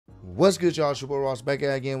What's good, y'all? It's your boy Ross back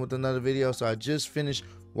at again with another video. So I just finished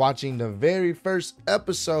watching the very first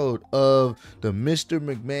episode of the Mr.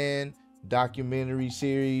 McMahon documentary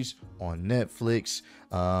series on Netflix.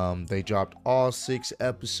 They dropped all 6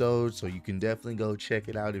 episodes, so you can definitely go check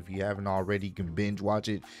it out if you haven't already. You can binge watch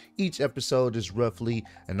it. Each episode is roughly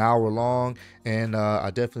an hour long, and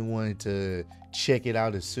I definitely wanted to check it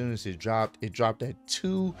out as soon as it dropped. It dropped at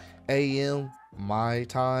 2 a.m. my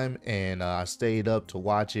time, and I stayed up to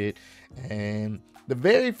watch it. And the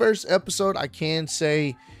very first episode, I can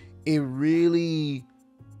say it really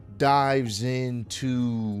dives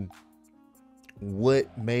into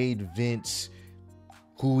what made Vince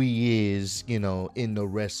who he is, in the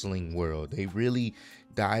wrestling world. They really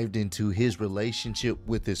dived into his relationship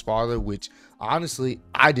with his father, which honestly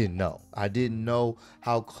I didn't know. I didn't know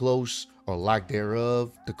how close, or lack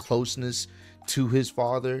thereof, the closeness to his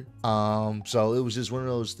father. So it was just one of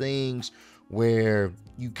those things where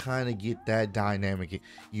you kind of get that dynamic.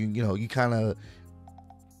 You kind of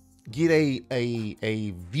get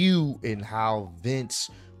a view in how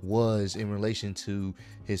Vince was in relation to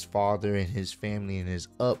his father and his family and his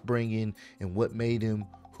upbringing and what made him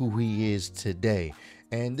who he is today.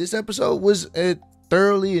 And this episode was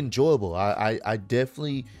thoroughly enjoyable. I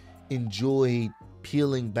definitely enjoyed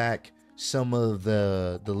peeling back some of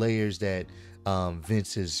the layers that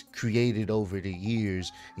Vince has created over the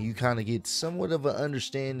years, and you kind of get somewhat of an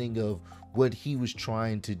understanding of what he was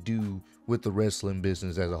trying to do with the wrestling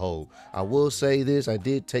business as a whole. I will say this, I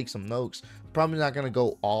did take some notes. Probably not going to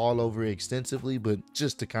go all over it extensively, but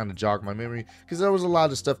just to kind of jog my memory, because there was a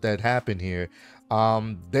lot of stuff that happened here.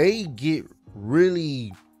 They get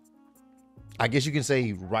really, I guess you can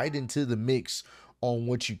say, right into the mix on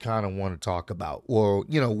what you kind of want to talk about, or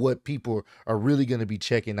what people are really going to be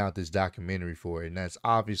checking out this documentary for. And that's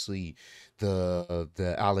obviously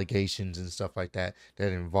the allegations and stuff like that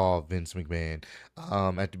involve Vince McMahon.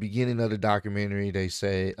 At the beginning of the documentary, they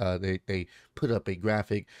say they put up a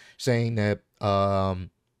graphic saying that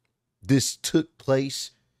this took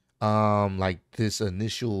place, like this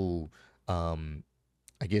initial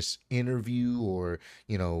I guess interview, or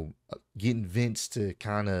getting Vince to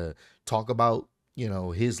kind of talk about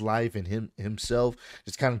his life and himself.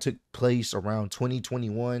 This kind of took place around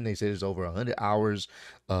 2021. They said there's over 100 hours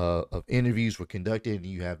of interviews were conducted, and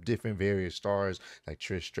you have different various stars like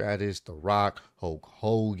Trish Stratus, The Rock, Hulk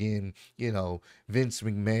Hogan, Vince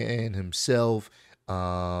McMahon himself,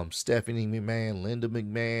 Stephanie McMahon, Linda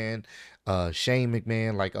McMahon, Shane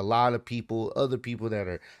McMahon, like a lot of people, other people that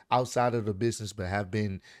are outside of the business but have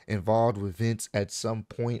been involved with Vince at some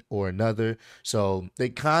point or another. So they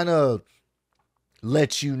kind of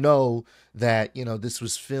let you know that this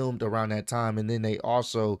was filmed around that time. And then they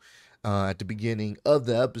also at the beginning of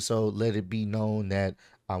the episode let it be known that,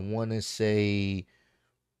 I want to say,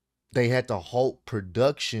 they had to halt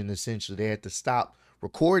production. Essentially, they had to stop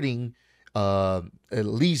recording, at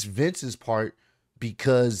least Vince's part,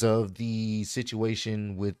 because of the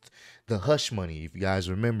situation with the hush money. If you guys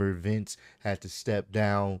remember, Vince had to step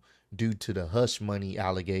down due to the hush money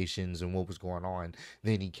allegations and what was going on.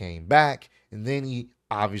 Then he came back, and then he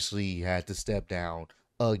obviously had to step down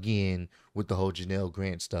again with the whole Janelle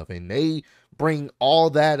Grant stuff. And they bring all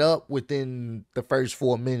that up within the first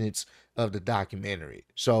 4 minutes of the documentary.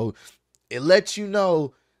 So it lets you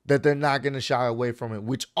know that they're not going to shy away from it,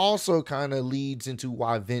 which also kind of leads into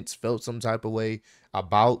why Vince felt some type of way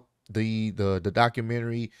about the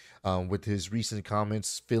documentary, with his recent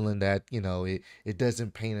comments, feeling that it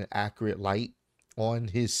doesn't paint an accurate light on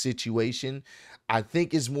his situation. I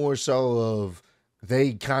think it's more so of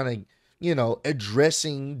they kind of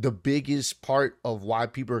addressing the biggest part of why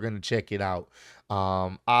people are going to check it out.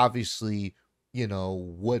 Obviously,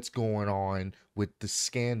 what's going on with the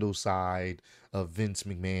scandal side of Vince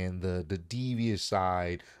McMahon, the devious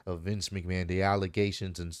side of Vince McMahon, the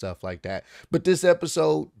allegations and stuff like that. But this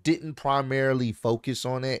episode didn't primarily focus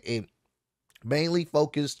on it. It mainly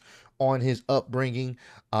focused on his upbringing.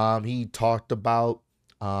 He talked about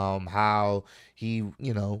how he,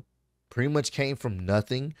 pretty much came from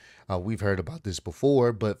nothing. We've heard about this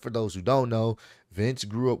before, but for those who don't know, Vince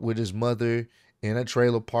grew up with his mother in a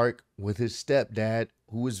trailer park with his stepdad,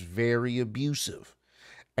 who was very abusive.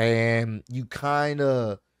 And you kind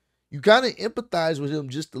of empathize with him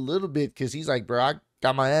just a little bit, because he's like, bro, I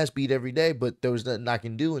got my ass beat every day, but there was nothing I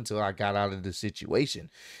can do until I got out of the situation.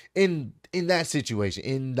 In that situation,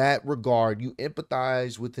 in that regard, you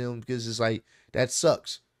empathize with him, because it's like, that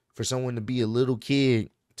sucks for someone to be a little kid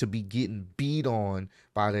to be getting beat on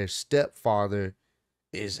by their stepfather.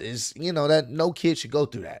 Is that no kid should go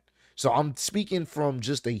through that. So I'm speaking from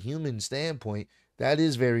just a human standpoint. That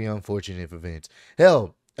is very unfortunate for Vince.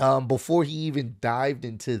 Hell, before he even dived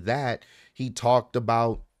into that, he talked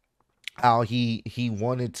about how he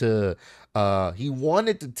wanted to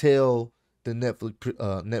tell the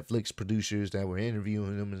Netflix producers that were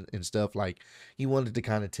interviewing him and stuff, like he wanted to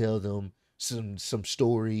kind of tell them some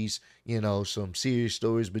stories, some serious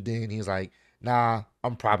stories, but then he's like, nah,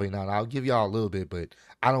 I'm probably not. I'll give y'all a little bit, but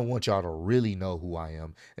I don't want y'all to really know who I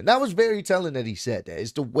am. And that was very telling that he said that.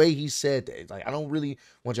 It's the way he said that. It's like, I don't really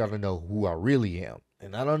want y'all to know who I really am.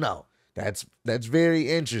 And I don't know. That's very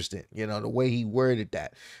interesting, the way he worded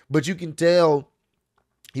that. But you can tell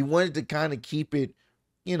he wanted to kind of keep it,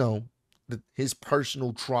 you know, his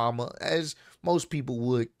personal trauma, as most people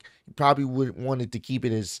would. He probably would wanted to keep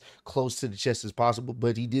it as close to the chest as possible,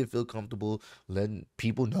 but he did feel comfortable letting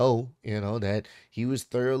people know, that he was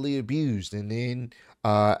thoroughly abused. And then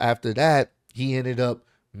after that, he ended up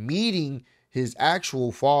meeting his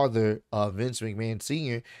actual father, Vince McMahon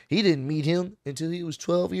Sr. He didn't meet him until he was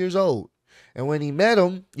 12 years old. And when he met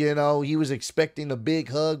him, he was expecting a big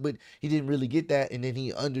hug, but he didn't really get that. And then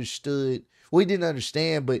he understood. Well, he didn't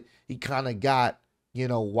understand, but he kind of got,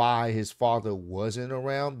 why his father wasn't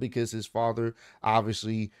around, because his father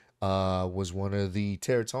obviously was one of the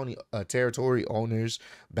territory owners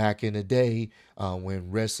back in the day,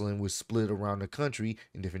 when wrestling was split around the country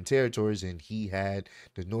in different territories, and he had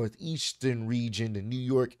the northeastern region, the New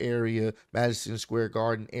York area, Madison Square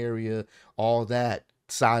Garden area, all that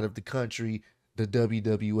side of the country, the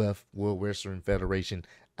WWF, World Wrestling Federation,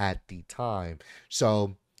 at the time.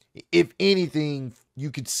 So if anything,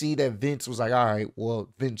 you could see that Vince was like, all right, well,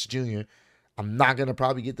 Vince Jr., I'm not going to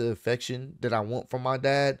probably get the affection that I want from my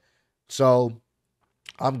dad. So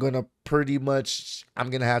I'm going to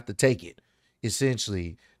have to take it,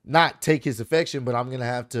 essentially. Not take his affection, but I'm going to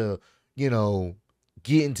have to, you know,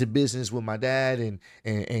 get into business with my dad and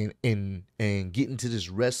get into this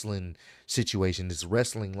wrestling situation, this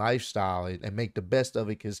wrestling lifestyle, and make the best of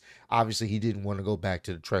it, because obviously he didn't want to go back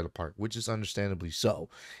to the trailer park, which is understandably so.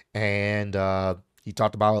 And he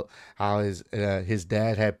talked about how his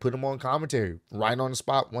dad had put him on commentary right on the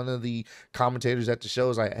spot. One of the commentators at the show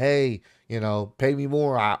was like, hey, pay me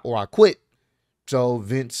more or I quit. So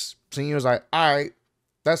Vince Sr. was like, all right,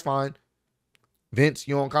 that's fine. Vince,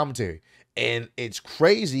 you're on commentary. And it's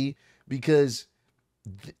crazy because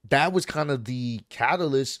that was kind of the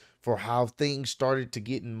catalyst for how things started to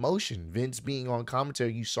get in motion. Vince being on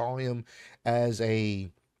commentary, you saw him as a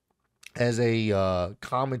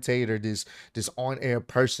commentator, this on-air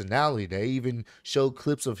personality. They even showed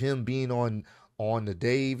clips of him being on the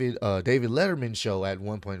David Letterman show at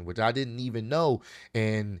one point, which I didn't even know.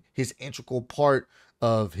 And his integral part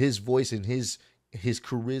of his voice and his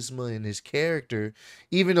charisma and his character,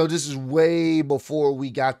 even though this is way before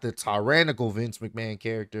we got the tyrannical Vince McMahon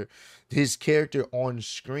character, his character on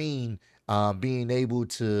screen, being able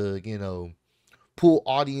to, pull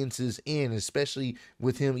audiences in, especially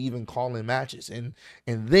with him even calling matches. And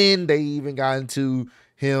then they even got into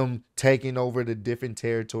him taking over the different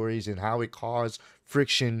territories and how it caused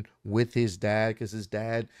friction with his dad, because his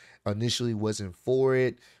dad initially wasn't for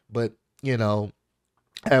it. But,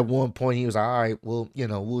 at one point he was like, all right, well,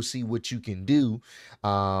 we'll see what you can do.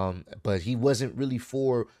 But he wasn't really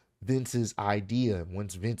for Vince's idea.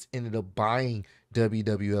 Once Vince ended up buying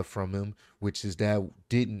WWF from him, which his dad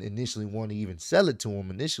didn't initially want to even sell it to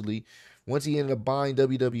him initially. Once he ended up buying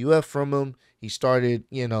WWF from him, he started,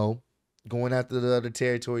 going after the other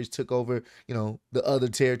territories, took over, the other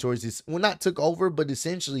territories. Well, not took over, but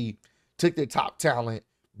essentially took their top talent,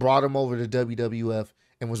 brought them over to WWF,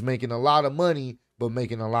 and was making a lot of money, but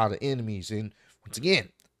making a lot of enemies. And once again,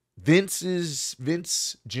 Vince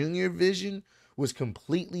Jr. vision was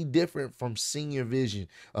completely different from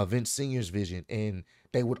Vince Senior's vision. And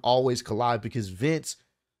they would always collide because Vince,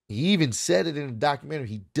 he even said it in the documentary,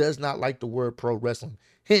 he does not like the word pro wrestling.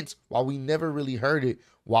 Hence, why we never really heard it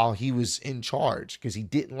while he was in charge, because he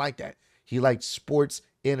didn't like that. He liked sports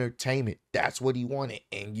entertainment. That's what he wanted.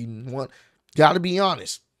 And gotta be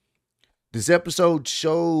honest, this episode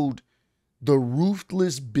showed the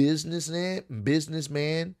ruthless businessman,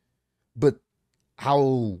 but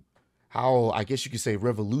how I guess you could say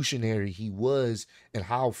revolutionary he was, and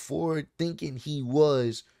how forward thinking he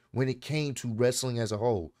was when it came to wrestling as a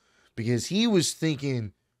whole, because he was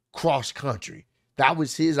thinking cross country. That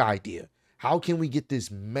was his idea. How can we get this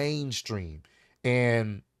mainstream?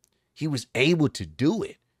 And he was able to do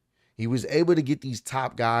it. He was able to get these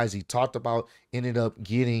top guys. He talked about how he ended up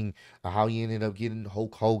getting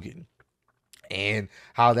Hulk Hogan, and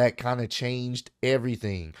how that kind of changed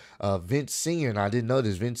everything. Vince Sr., and I didn't know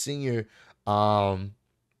this, Vince Sr.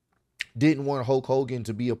 Didn't want Hulk Hogan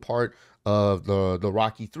to be a part of the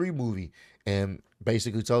Rocky 3 movie. And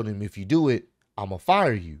basically told him, if you do it, I'm going to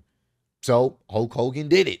fire you. So Hulk Hogan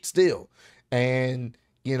did it still. And,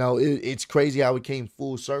 it's crazy how it came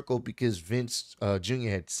full circle because Vince Jr.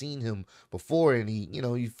 had seen him before and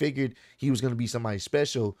he figured he was going to be somebody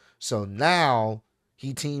special. So now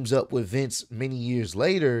he teams up with Vince many years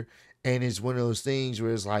later. And it's one of those things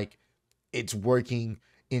where it's like, it's working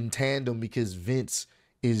in tandem because Vince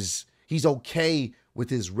he's okay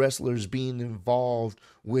with his wrestlers being involved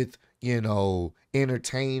with,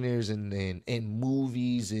 entertainers and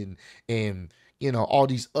movies and all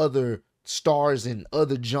these other stars and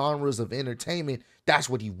other genres of entertainment. That's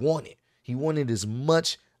what he wanted. He wanted as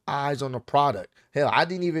much eyes on the product. Hell, I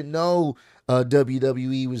didn't even know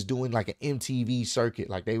WWE was doing like an MTV circuit,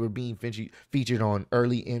 like they were being featured on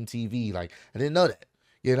early MTV. Like I didn't know that.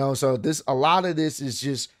 So a lot of this is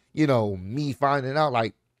just, me finding out,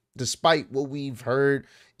 like, despite what we've heard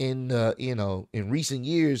in recent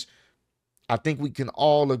years, I think we can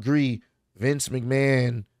all agree Vince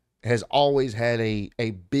McMahon has always had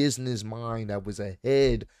a business mind that was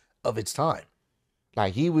ahead of its time.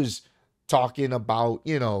 Like he was talking about,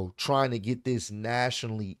 trying to get this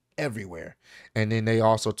nationally everywhere. And then they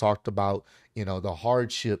also talked about, the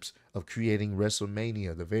hardships of creating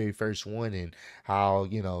WrestleMania, the very first one, and how,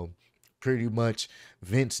 pretty much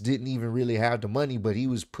Vince didn't even really have the money, but he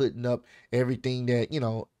was putting up everything that,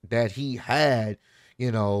 that he had,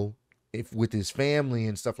 if with his family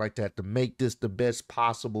and stuff like that to make this the best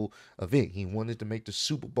possible event. He wanted to make the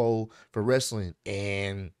Super Bowl for wrestling.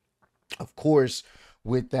 And of course,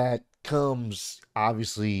 with that comes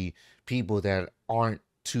obviously people that aren't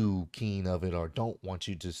too keen of it or don't want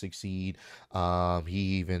you to succeed. He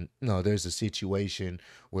even, there's a situation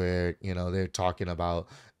where, they're talking about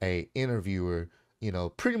a interviewer,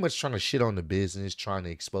 pretty much trying to shit on the business, trying to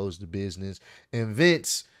expose the business. And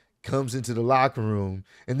Vince comes into the locker room,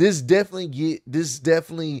 and this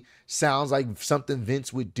definitely sounds like something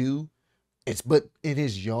Vince would do. But in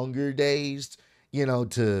his younger days,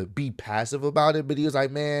 to be passive about it. But he was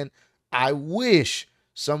like, man, I wish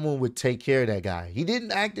someone would take care of that guy. He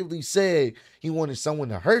didn't actively say he wanted someone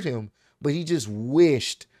to hurt him, but he just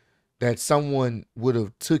wished that someone would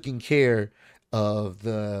have taken care of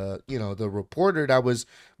the reporter that was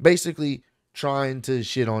basically trying to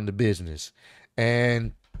shit on the business.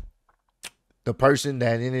 And the person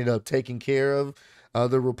that ended up taking care of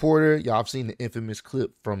the reporter, y'all have seen the infamous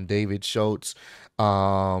clip from David Schultz,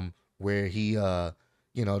 where he, the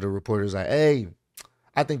reporter's like, hey,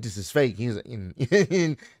 I think this is fake. He's like,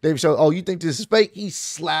 and David Schultz, oh, you think this is fake? He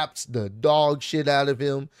slaps the dog shit out of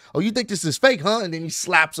him. Oh, you think this is fake, huh? And then he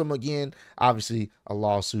slaps him again. Obviously, a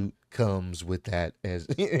lawsuit comes with that, as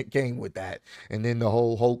it came with that. And then the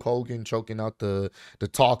whole Hulk Hogan choking out the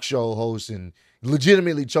talk show host and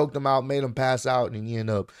legitimately choked him out, made him pass out, and he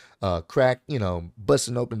ended up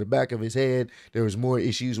busting open the back of his head. There was more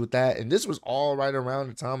issues with that. And this was all right around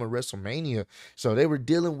the time of WrestleMania. So they were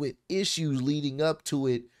dealing with issues leading up to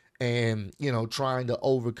it and, trying to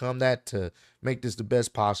overcome that to make this the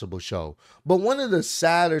best possible show. But one of the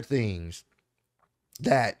sadder things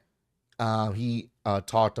that he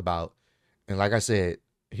talked about, and like I said,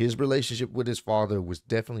 his relationship with his father was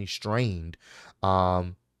definitely strained.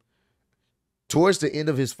 Towards the end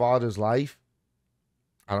of his father's life,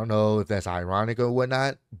 I don't know if that's ironic or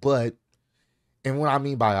whatnot, but, and what I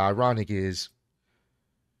mean by ironic is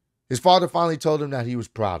his father finally told him that he was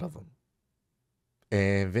proud of him.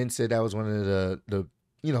 And Vince said that was one of the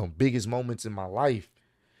biggest moments in my life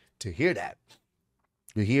to hear that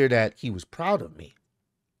he was proud of me.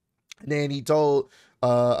 And then he told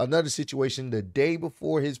another situation the day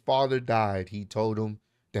before his father died, he told him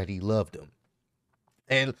that he loved him.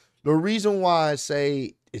 And the reason why I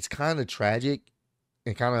say it's kind of tragic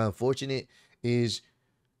and kind of unfortunate is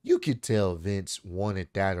you could tell Vince wanted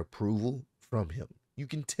that approval from him. You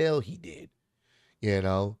can tell he did.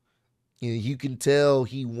 You can tell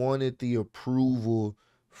he wanted the approval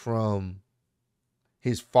from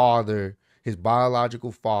his father, his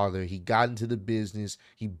biological father. He got into the business.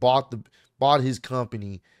 He bought his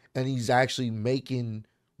company, and he's actually making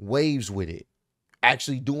waves with it.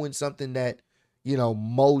 Actually doing something that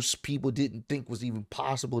most people didn't think was even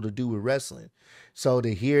possible to do with wrestling. So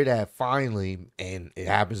to hear that finally, and it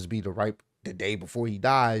happens to be the day before he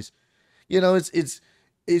dies,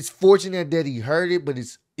 it's fortunate that he heard it, but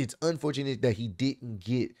it's unfortunate that he didn't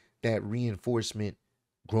get that reinforcement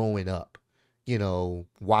growing up,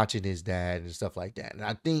 watching his dad and stuff like that. And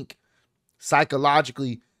I think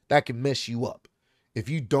psychologically that can mess you up. If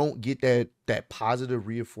you don't get that positive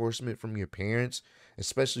reinforcement from your parents,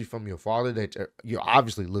 especially from your father that you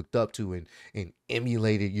obviously looked up to and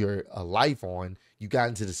emulated your life on, you got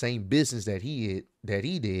into the same business that he that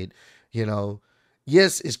he did, you know,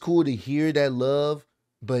 yes, it's cool to hear that love,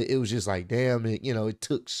 but it was just like, damn it, it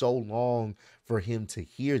took so long for him to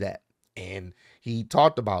hear that. And he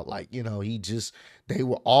talked about, like, they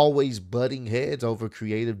were always butting heads over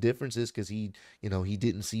creative differences because he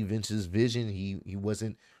didn't see Vince's vision. He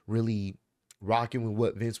wasn't really rocking with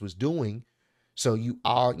what Vince was doing. So you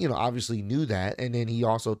all, obviously knew that. And then he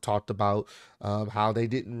also talked about how they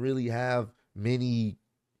didn't really have many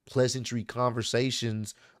pleasantry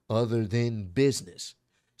conversations other than business.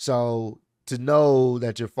 So to know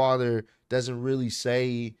that your father doesn't really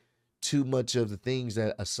say too much of the things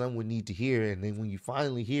that a son would need to hear, and then when you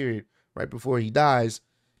finally hear it right before he dies,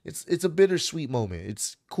 it's a bittersweet moment.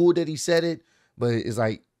 It's cool that he said it, but it's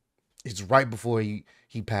like it's right before he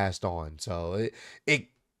passed on. So it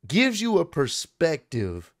gives you a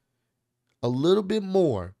perspective a little bit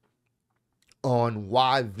more on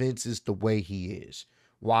why Vince is the way he is,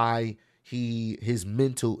 why his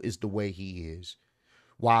mental is the way he is,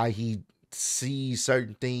 why he sees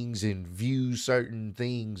certain things and views certain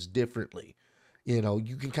things differently.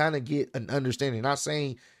 You can kind of get an understanding. Not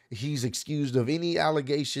saying he's excused of any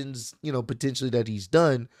allegations, potentially that he's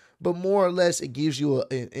done, but more or less it gives you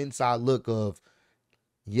an inside look of,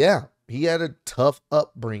 yeah, he had a tough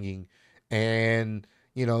upbringing, and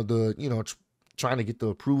trying to get the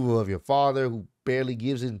approval of your father, who barely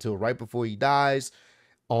gives it until right before he dies,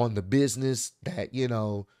 on the business that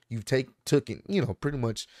you've taken, pretty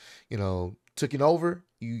much, taken over.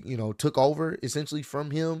 Took over essentially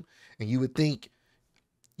from him, and you would think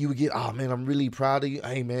you would get, oh man, I'm really proud of you.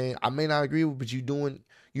 Hey man, I may not agree with, but you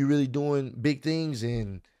really doing big things,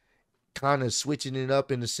 and kind of switching it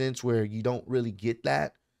up in a sense where you don't really get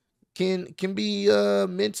that can be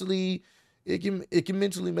mentally, it can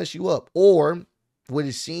mentally mess you up. Or what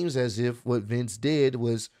it seems as if what Vince did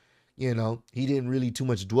was, he didn't really too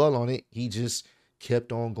much dwell on it. He just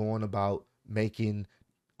kept on going about making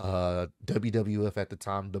WWF at the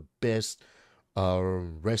time the best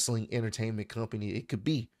wrestling entertainment company it could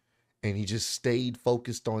be, and he just stayed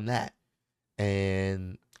focused on that.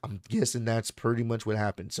 And I'm guessing that's pretty much what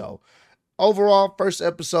happened. So overall, first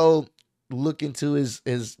episode, look into his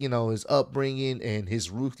upbringing and his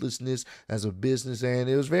ruthlessness as a businessman.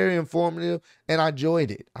 It was very informative, and I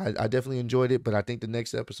enjoyed it. I definitely enjoyed it. But I think the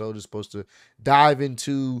next episode is supposed to dive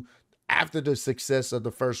into, after the success of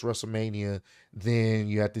the first WrestleMania, then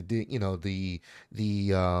you have to do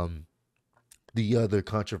the other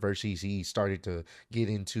controversies he started to get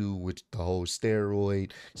into with the whole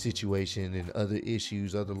steroid situation and other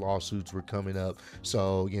issues. Other lawsuits were coming up.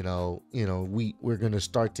 So, we're going to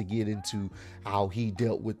start to get into how he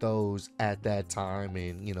dealt with those at that time,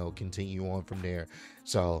 and, continue on from there.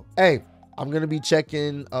 So, hey, I'm going to be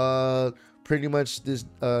checking pretty much this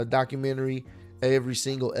documentary every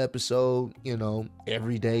single episode,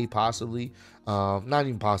 every day, possibly. Not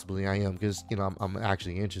even possibly, I am, because I'm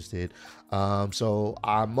actually interested. So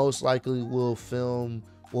I most likely will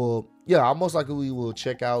I most likely will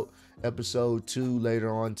check out episode 2 later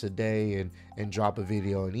on today, and drop a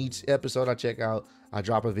video. And each episode I check out, I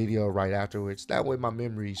drop a video right afterwards. That way my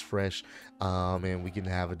memory's fresh, and we can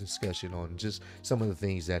have a discussion on just some of the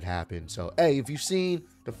things that happened. So, hey, if you've seen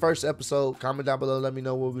the first episode, comment down below. Let me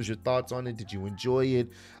know what was your thoughts on it. Did you enjoy it?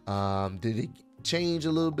 Did it change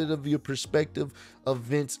a little bit of your perspective of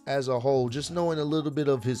Vince as a whole? Just knowing a little bit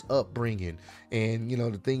of his upbringing, and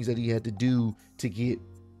the things that he had to do to get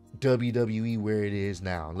WWE where it is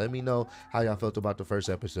now. Let me know how y'all felt about the first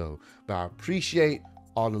episode. But I appreciate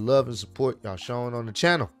all the love and support y'all showing on the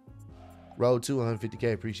channel. Road to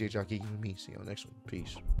 150K. Appreciate y'all kicking with me. See you on the next one.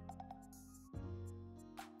 Peace.